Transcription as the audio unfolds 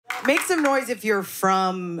Make some noise if you're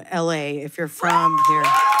from LA, if you're from here.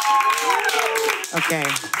 Okay.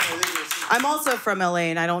 I'm also from LA,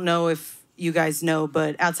 and I don't know if you guys know,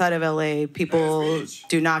 but outside of LA, people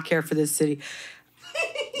do not care for this city.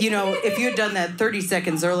 You know, if you had done that 30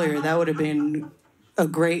 seconds earlier, that would have been a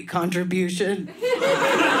great contribution.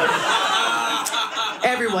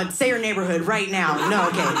 Everyone, say your neighborhood right now. No,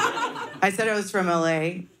 okay. I said I was from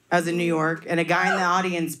LA. I was in New York, and a guy in the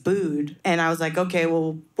audience booed. And I was like, okay,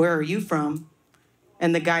 well, where are you from?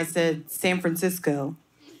 And the guy said, San Francisco.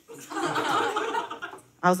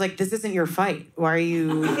 I was like, this isn't your fight. Why are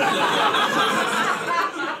you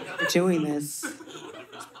doing this?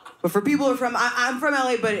 But for people who are from, I'm from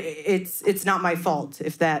LA, but it's not my fault,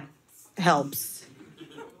 if that helps.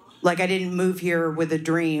 Like, I didn't move here with a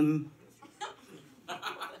dream.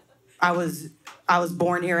 I was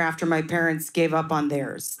born here after my parents gave up on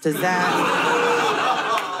theirs. Does that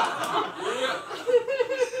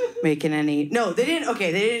making any? No, they didn't.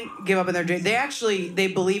 Okay, they didn't give up on their dream. They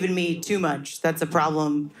believe in me too much. That's a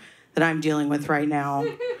problem that I'm dealing with right now.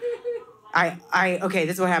 Okay,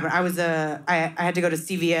 this is what happened. I had to go to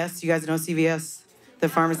CVS. You guys know CVS, the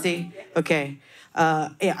pharmacy? Okay.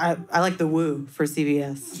 Yeah, I like the woo for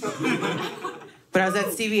CVS. But I was at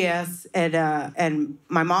CVS, and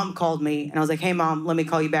my mom called me, and I was like, hey, Mom, let me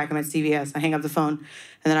call you back. I'm at CVS. I hang up the phone,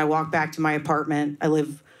 and then I walk back to my apartment. I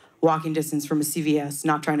live walking distance from a CVS,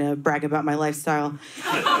 not trying to brag about my lifestyle.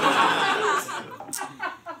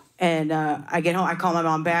 And I get home, I call my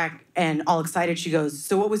mom back, and all excited, she goes,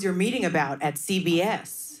 so what was your meeting about at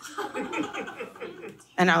CBS?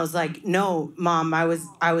 And I was like, no, Mom, I was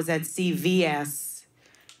at CVS.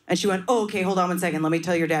 And she went, oh, okay, hold on one second. Let me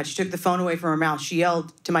tell your dad. She took the phone away from her mouth. She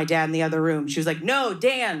yelled to my dad in the other room. She was like, no,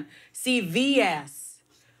 Dan, CVS.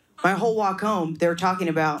 My whole walk home, they were talking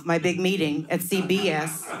about my big meeting at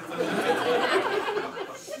CBS.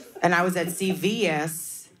 And I was at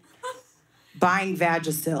CVS buying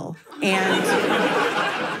Vagisil. And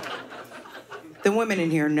the women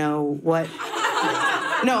in here know what...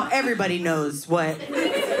 No, everybody knows what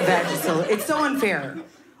Vagisil... It's so unfair.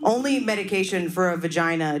 Only medication for a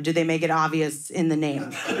vagina do they make it obvious in the name.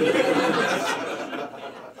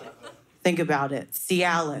 Think about it.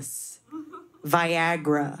 Cialis,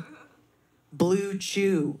 Viagra, Blue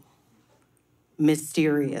Chew,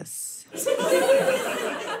 Mysterious,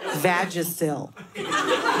 Vagisil.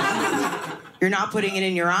 You're not putting it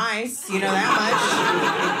in your eyes, you know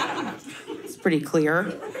that much. It's pretty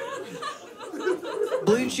clear.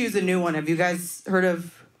 Blue Chew's a new one. Have you guys heard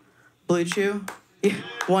of Blue Chew? Yeah.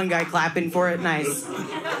 One guy clapping for it, nice.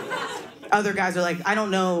 Other guys are like, I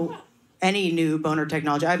don't know any new boner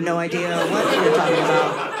technology. I have no idea what you're talking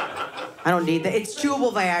about. I don't need that. It's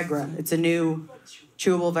chewable Viagra. It's a new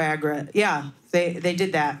chewable Viagra. Yeah, they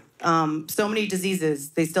did that. So many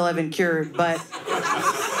diseases they still haven't cured, but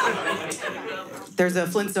there's a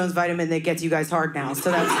Flintstones vitamin that gets you guys hard now,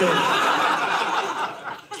 so that's good.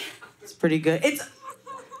 It's pretty good. It's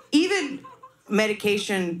even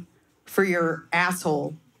medication for your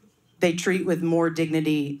asshole, they treat with more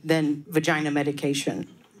dignity than vagina medication.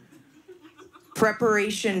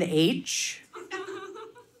 Preparation H?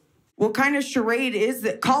 What kind of charade is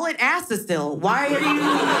that? Call it Astasil. Why are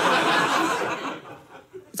you...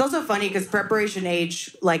 It's also funny because Preparation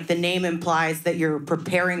H, like the name implies that you're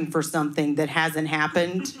preparing for something that hasn't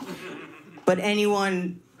happened. But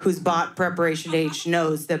anyone who's bought Preparation H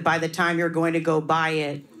knows that by the time you're going to go buy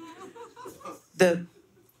it, the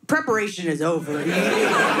preparation is over.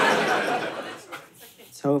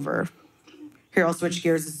 It's over. Here, I'll switch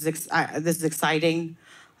gears. This is exciting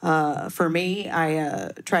for me.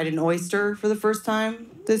 I tried an oyster for the first time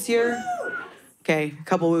this year. Okay, a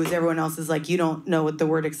couple woos. Everyone else is like, you don't know what the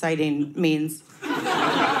word exciting means.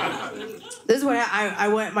 This is what I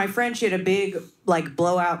went. My friend, she had a big like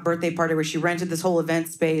blowout birthday party where she rented this whole event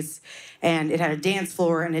space, and it had a dance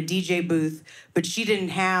floor and a DJ booth, but she didn't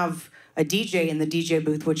have a DJ in the DJ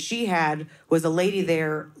booth. What she had was a lady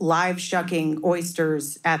there live shucking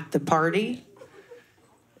oysters at the party.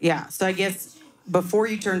 Yeah, so I guess before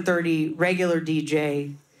you turn 30, regular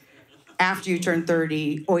DJ. After you turn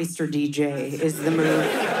 30, oyster DJ is the move.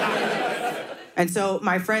 And so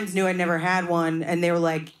my friends knew I'd never had one, and they were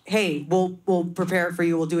like, hey, we'll prepare it for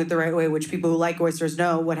you. We'll do it the right way, which people who like oysters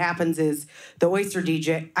know. What happens is the oyster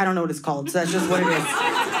DJ, I don't know what it's called, so that's just what it is.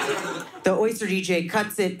 The oyster DJ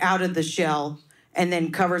cuts it out of the shell and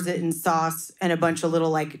then covers it in sauce and a bunch of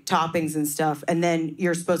little like toppings and stuff. And then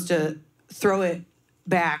you're supposed to throw it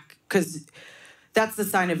back because that's the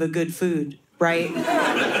sign of a good food, right?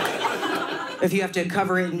 If you have to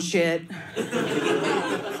cover it in shit.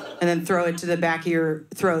 and then throw it to the back of your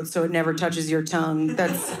throat so it never touches your tongue.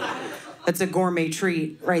 That's a gourmet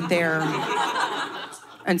treat right there.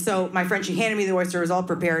 And so my friend, she handed me the oyster, it was all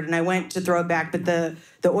prepared, and I went to throw it back, but the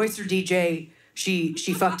oyster DJ, she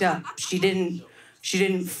fucked up. She didn't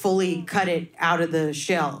fully cut it out of the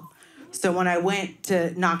shell. So when I went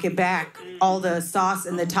to knock it back, all the sauce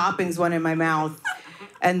and the toppings went in my mouth,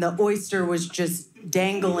 and the oyster was just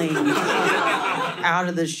dangling out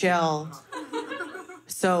of the shell.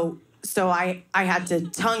 So I had to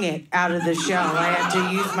tongue it out of the shell. I had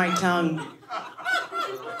to use my tongue.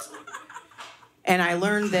 And I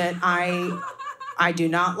learned that I do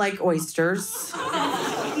not like oysters.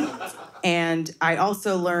 And I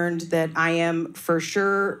also learned that I am for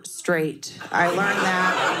sure straight. I learned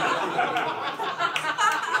that.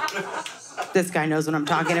 This guy knows what I'm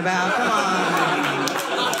talking about.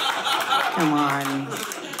 Come on.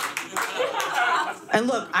 And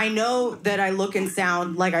look, I know that I look and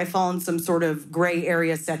sound like I fall in some sort of gray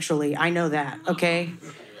area sexually. I know that, okay?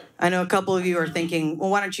 I know a couple of you are thinking, well,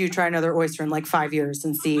 why don't you try another oyster in like 5 years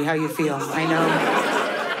and see how you feel? I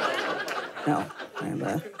know. No, I'm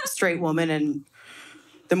a straight woman, and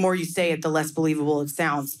the more you say it, the less believable it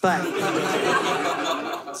sounds. But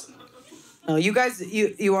no, you guys,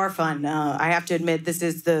 you are fun. I have to admit, this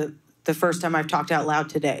is the first time I've talked out loud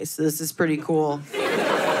today, so this is pretty cool.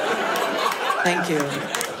 Thank you.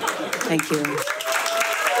 Thank you.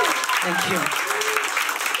 Thank you.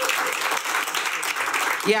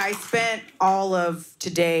 Yeah, I spent all of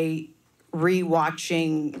today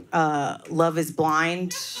re-watching Love is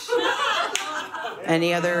Blind.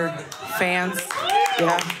 Any other fans?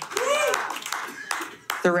 Yeah.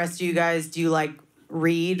 The rest of you guys, do you like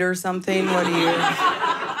read or something? What do you...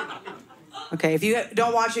 Okay, if you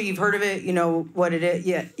don't watch it, you've heard of it, you know what it is.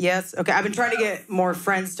 Yeah, yes? Okay, I've been trying to get more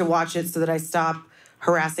friends to watch it so that I stop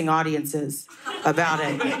harassing audiences about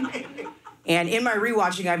it. And in my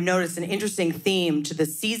rewatching, I've noticed an interesting theme to the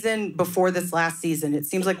season before this last season. It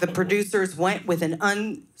seems like the producers went with an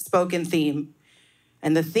unspoken theme.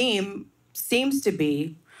 And the theme seems to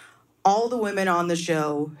be all the women on the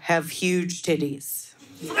show have huge titties.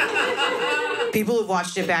 People who've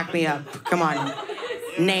watched it back me up. Come on.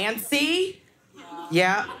 Nancy?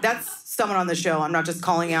 Yeah, that's someone on the show. I'm not just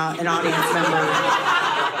calling out an audience member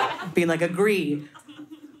being like, agree.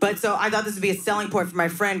 But so I thought this would be a selling point for my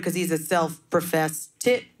friend because he's a self-professed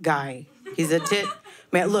tit guy. He's a tit.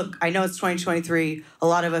 Man, look, I know it's 2023. A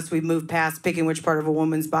lot of us, we've moved past picking which part of a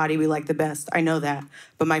woman's body we like the best. I know that.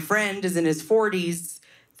 But my friend is in his 40s.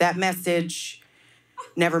 That message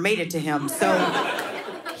never made it to him. So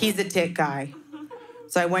he's a tit guy.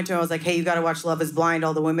 So I went to him, I was like, hey, you gotta watch Love is Blind.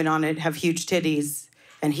 All the women on it have huge titties.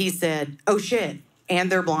 And he said, oh shit,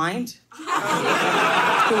 and they're blind? Who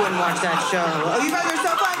wouldn't watch that show? Oh, you guys are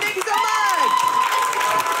so fun, thank you so much!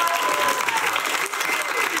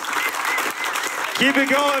 Keep it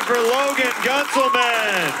going for Logan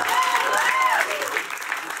Guntzelman.